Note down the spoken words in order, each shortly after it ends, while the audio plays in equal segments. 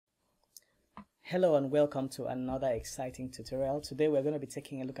Hello and welcome to another exciting tutorial. Today we're going to be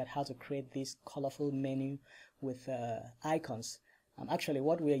taking a look at how to create this colorful menu with icons. Actually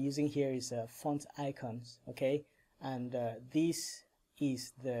what we are using here is font icons, okay? And this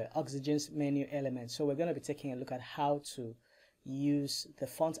is the Oxygen's menu element. So we're going to be taking a look at how to use the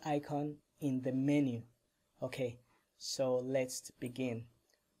font icon in the menu. Okay, so let's begin.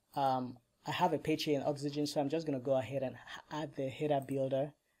 I have a page here in Oxygen, so I'm just going to go ahead and add the header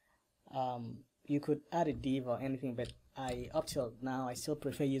builder. You could add a div or anything, but up till now I still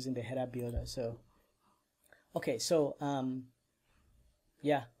prefer using the header builder. So okay, so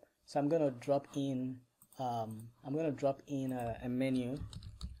yeah, so I'm gonna drop in a menu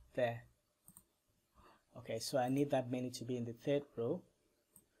there. Okay, so I need that menu to be in the third row,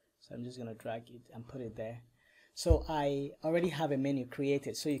 so I'm just gonna drag it and put it there. So I already have a menu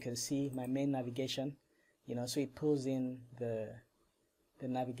created, so you can see my main navigation, so it pulls in the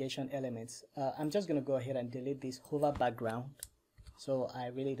navigation elements. I'm just going to go ahead and delete this hover background, so I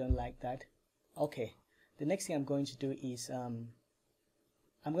really don't like that. Okay, the next thing I'm going to do is I'm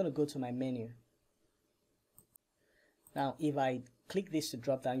going to go to my menu. Now if I click this to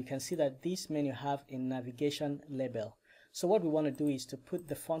drop down, you can see that this menu have a navigation label. So what we want to do is to put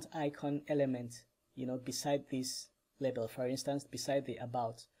the font icon element beside this label, for instance beside the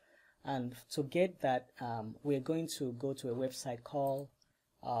about. And to get that, we're going to go to a website called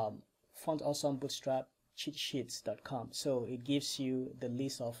Font Awesome Bootstrap cheatsheets.com. So it gives you the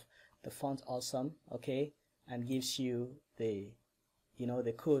list of the font awesome, okay, and gives you the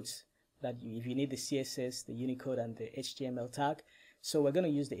the codes that if you need the CSS, the Unicode, and the HTML tag. So we're going to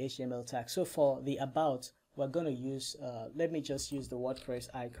use the HTML tag. So for the about, we're going to use let me just use the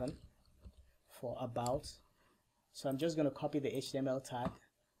WordPress icon for about. So I'm just going to copy the HTML tag,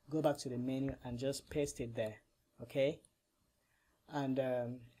 go back to the menu and just paste it there, okay. And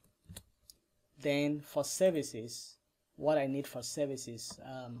then for services, what I need for services,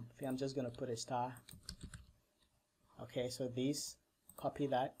 I'm just going to put a star. Okay, so this, copy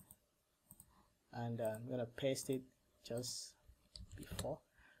that, and I'm going to paste it just before.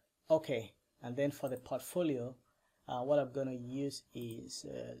 Okay, and then for the portfolio, what I'm going to use is,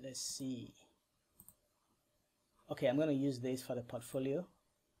 let's see. Okay, I'm going to use this for the portfolio.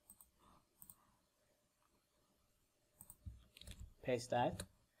 Paste that.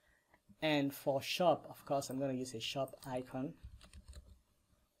 And for shop, of course, I'm going to use a shop icon.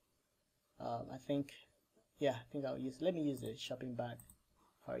 I think I'll use, let me use the shopping bag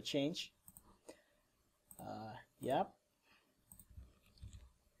for a change. Yep.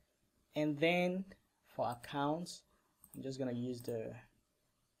 And then for accounts, I'm just going to use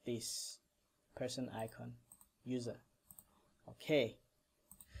this person icon, user. Okay,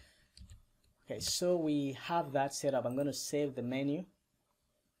 so we have that set up. I'm going to save the menu.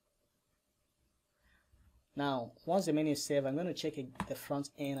 Now once the menu is saved, I'm going to check the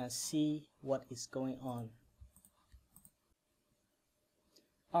front end and see what is going on.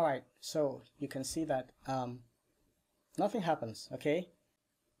 Alright, so you can see that nothing happens, okay,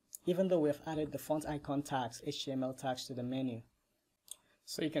 even though we have added the font icon tags, HTML tags to the menu.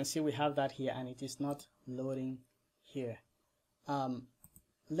 So you can see we have that here and it is not loading here.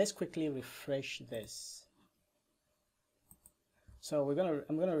 Let's quickly refresh this. So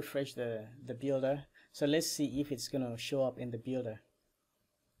I'm gonna refresh the builder. So let's see if it's gonna show up in the builder.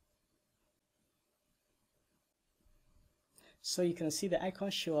 So you can see the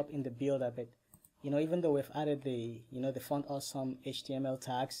icons show up in the builder, but even though we've added the the font awesome HTML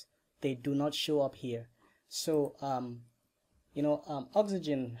tags, they do not show up here. So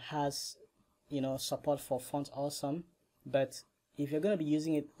Oxygen has support for font awesome, but if you're going to be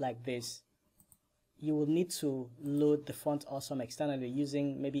using it like this, you will need to load the font awesome externally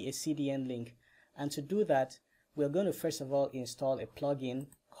using maybe a CDN link. And to do that, we're going to first of all install a plugin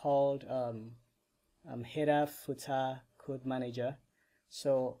called Header Footer Code Manager.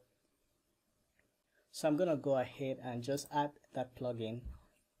 So I'm going to go ahead and just add that plugin,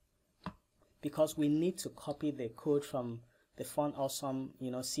 because we need to copy the code from the font awesome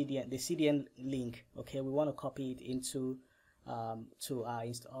CDN, the CDN link. Okay, we want to copy it into to our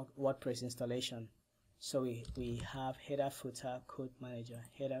WordPress installation. So we have Header Footer Code Manager,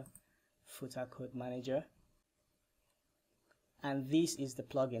 Header Footer Code Manager, and this is the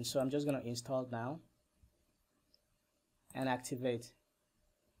plugin. So I'm just going to install now and activate.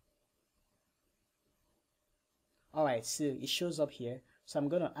 Alright, so it shows up here. So I'm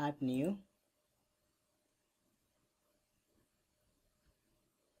going to add new.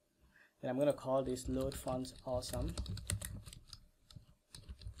 Then I'm going to call this load font awesome.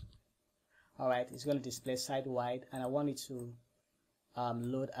 Alright, it's going to display site wide, and I want it to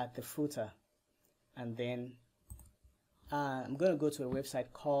load at the footer. and then I'm going to go to a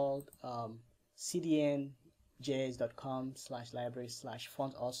website called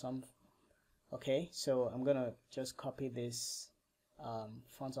cdnjs.com/library/fontawesome. Okay, so I'm going to just copy this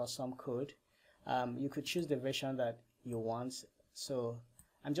fontawesome code. You could choose the version that you want, so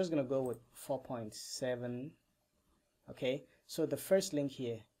I'm just going to go with 4.7. okay, so the first link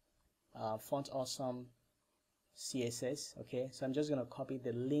here, fontawesome CSS. okay, so I'm just going to copy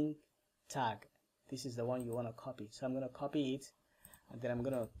the link tag. This is the one you want to copy, so I'm going to copy it, and then I'm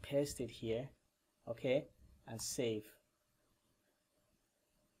going to paste it here, okay, and save.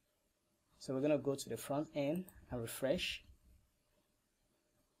 So we're going to go to the front end and refresh,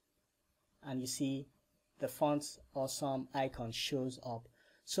 and you see the fontawesome icon shows up.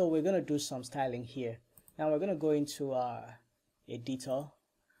 So we're going to do some styling here. Now we're going to go into our editor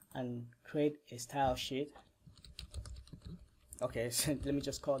and create a style sheet. Okay, so let me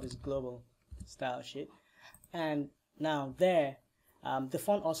just call this global style sheet. And now there, the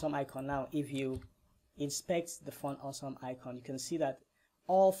fontawesome icon, now if you inspect the fontawesome icon, you can see that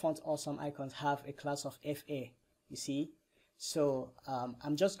all fontawesome icons have a class of FA, you see. So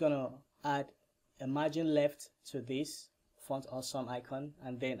I'm just gonna add a margin left to this fontawesome icon,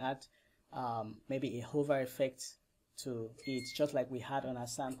 and then add maybe a hover effect to it, just like we had on our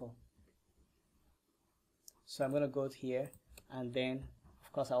sample. So I'm gonna go here, and then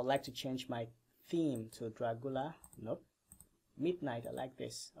of course I would like to change my theme to Dragula. Nope, Midnight. I like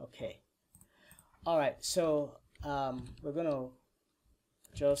this. Okay, all right, so we're gonna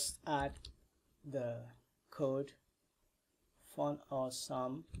just add the code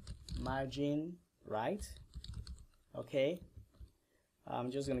fontawesome margin right. Okay,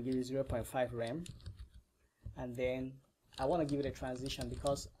 I'm just gonna give it 0.5 rem, and then I want to give it a transition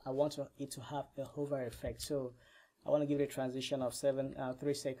because I want it to have a hover effect. So I want to give it a transition of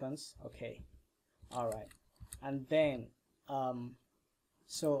 3 seconds. Okay, all right, and then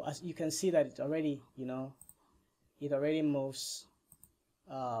so as you can see that it already, it already moves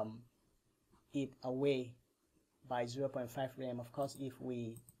it away by 0.5 rem. Of course, if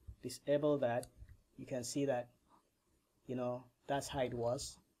we disable that, you can see that that's how it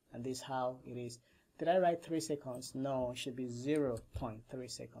was, and this is how it is. Did I write 3 seconds? No, it should be 0.3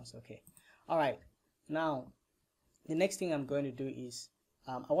 seconds. Okay, all right. Now the next thing I'm going to do is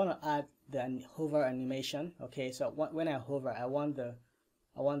I want to add the hover animation. Okay, so when I hover, I want the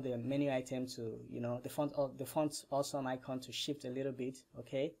menu item to, the fontawesome icon to shift a little bit.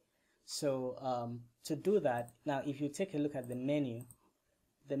 Okay, so to do that, now if you take a look at the menu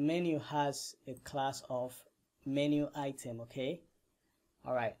has a class of menu item. Okay,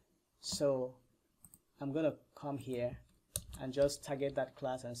 all right, so I'm gonna come here and just target that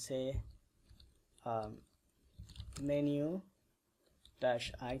class and say menu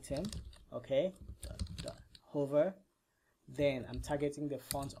dash item. Okay, hover, then I'm targeting the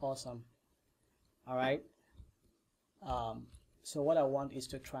fontawesome. all right, so what I want is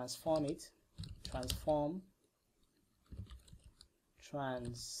to transform it,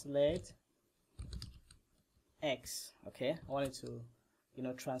 translate X. Okay, I want it to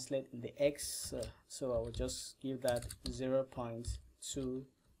translate in the X, so I will just give that 0.2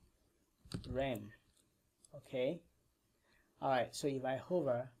 rem. Okay, all right, so if I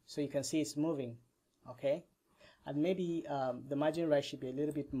hover, so you can see it's moving. Okay, and maybe the margin right should be a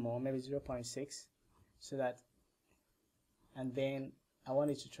little bit more, maybe 0.6, so that, and then I want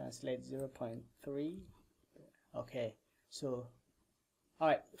it to translate 0.3. okay, so all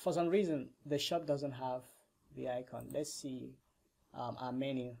right, for some reason the shop doesn't have the icon. Let's see, our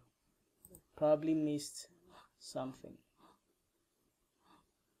menu probably missed something.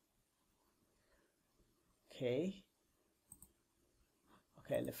 Okay,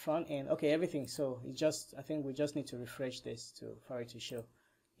 the front end, okay, everything. So it just, I think we just need to refresh this for it to show.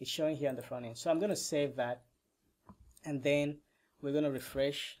 It's showing here on the front end. So I'm going to save that, and then we're going to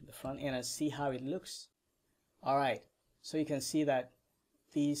refresh the front end and see how it looks. All right, so you can see that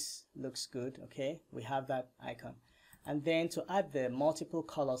this looks good. Okay, we have that icon, and then to add the multiple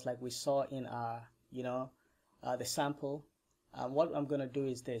colors like we saw in our the sample, what I'm going to do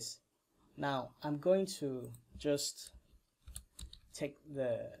is this. Now I'm going to just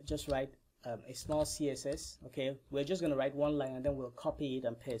write a small CSS. Okay, we're just going to write one line, and then we'll copy it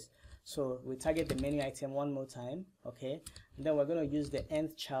and paste. So we target the menu item one more time. Okay, and then we're going to use the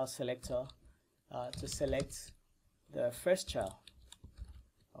nth child selector to select the first child.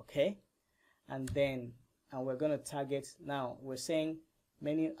 Okay, and then we're going to target, now we're saying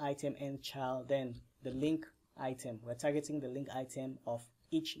menu item nth child, then the link item. We're targeting the link item of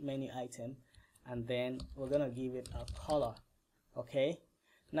each menu item, and then we're going to give it a color. Okay,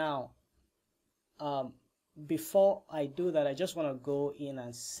 now before I do that, I just want to go in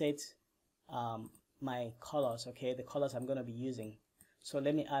and set my colors, okay, the colors I'm going to be using. So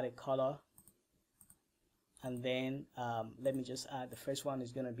let me add a color, and then let me just add, the first one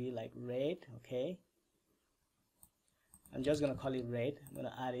is going to be like red, okay. I'm just going to call it red. I'm going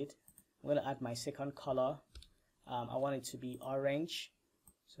to add it. I'm going to add my second color. I want it to be orange,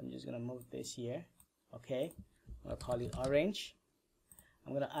 so I'm just going to move this here, okay. I'm going to call it orange.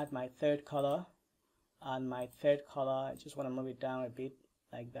 I'm going to add my third color, and my third color, I just want to move it down a bit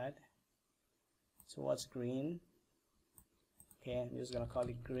like that towards green, okay. I'm just going to call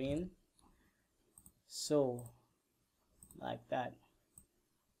it green, so like that,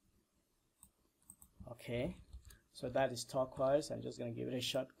 okay. So that is turquoise. I'm just going to give it a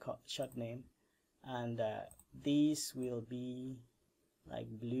short name, and these will be like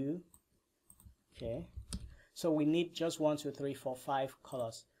blue, okay. So we need just 1, 2, 3, 4, 5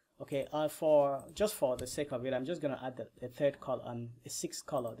 colors, okay. For the sake of it, I'm just going to add the third color and a sixth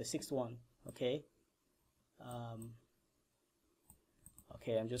color, the sixth one, okay.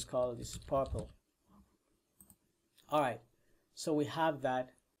 Okay, I'm just calling this purple. All right, so we have that,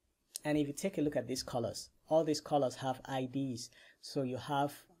 and if you take a look at these colors, all these colors have IDs. So you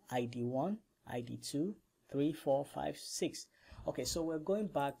have ID 1, ID 2, 3, 4, 5, 6. Okay, so we're going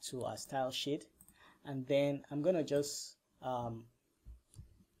back to our style sheet, and then I'm gonna just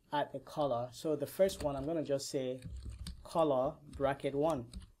add a color. So the first one, I'm gonna just say color bracket 1.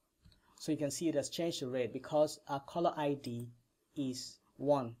 So you can see it has changed to red because our color ID is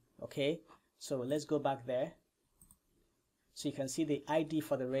 1, okay. So let's go back there. So you can see the ID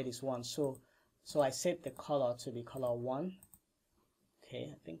for the red is 1. So I set the color to be color 1.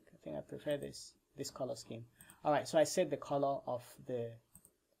 Okay, I think I prefer this color scheme. All right, so I set the color of the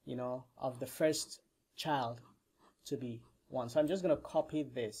of the first child to be 1. So I'm just going to copy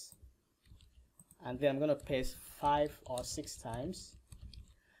this, and then I'm going to paste 5 or 6 times,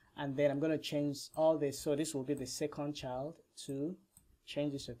 and then I'm going to change all this. So this will be the second child. 2,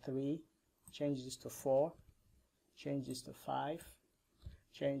 change this to 3, change this to 4, change this to 5,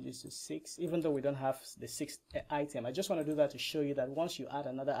 change this to 6, even though we don't have the 6th item. I just want to do that to show you that once you add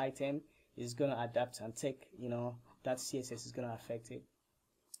another item, it's going to adapt and take, that CSS is going to affect it.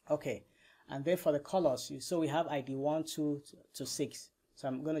 Okay, and then for the colors, so we have ID 1, 2 to 6. So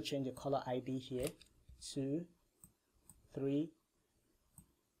I'm going to change the color ID here, 2, 3,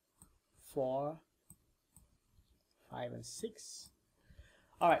 4, 5, and 6.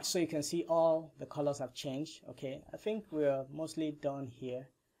 All right, so you can see all the colors have changed. Okay, I think we're mostly done here,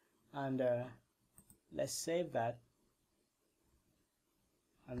 and let's save that,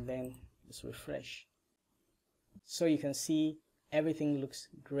 and then let's refresh. So you can see everything looks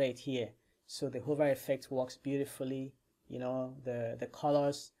great here. So the hover effect works beautifully. The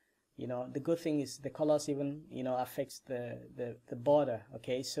colors. The good thing is the colors even affects the border.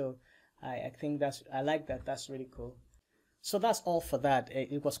 Okay, so I think I like that. That's really cool. So that's all for that.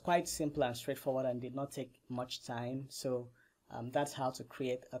 It was quite simple and straightforward and did not take much time. So that's how to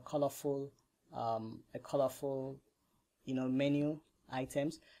create a colorful menu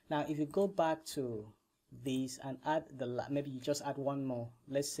items. Now if you go back to these and add maybe you just add one more.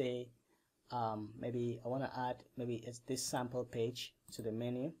 Let's say maybe I want to add, maybe it's this sample page to the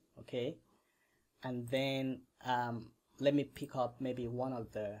menu, okay. And then let me pick up maybe one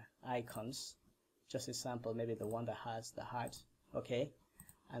of the icons, just a sample, maybe the one that has the heart, okay,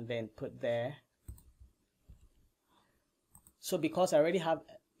 and then put there. So because I already have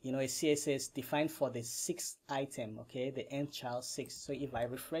a CSS defined for the 6th item, okay, the end child 6. So if I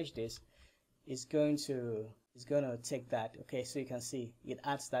refresh this, it's going to take that, okay. So you can see it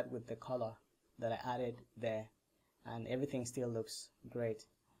adds that with the color that I added there, and everything still looks great.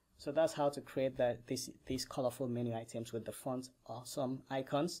 So that's how to create these colorful menu items with the font awesome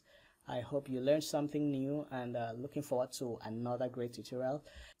icons. I hope you learned something new, and looking forward to another great tutorial.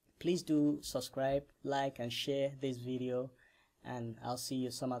 Please do subscribe, like, and share this video, and I'll see you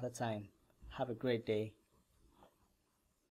some other time. Have a great day.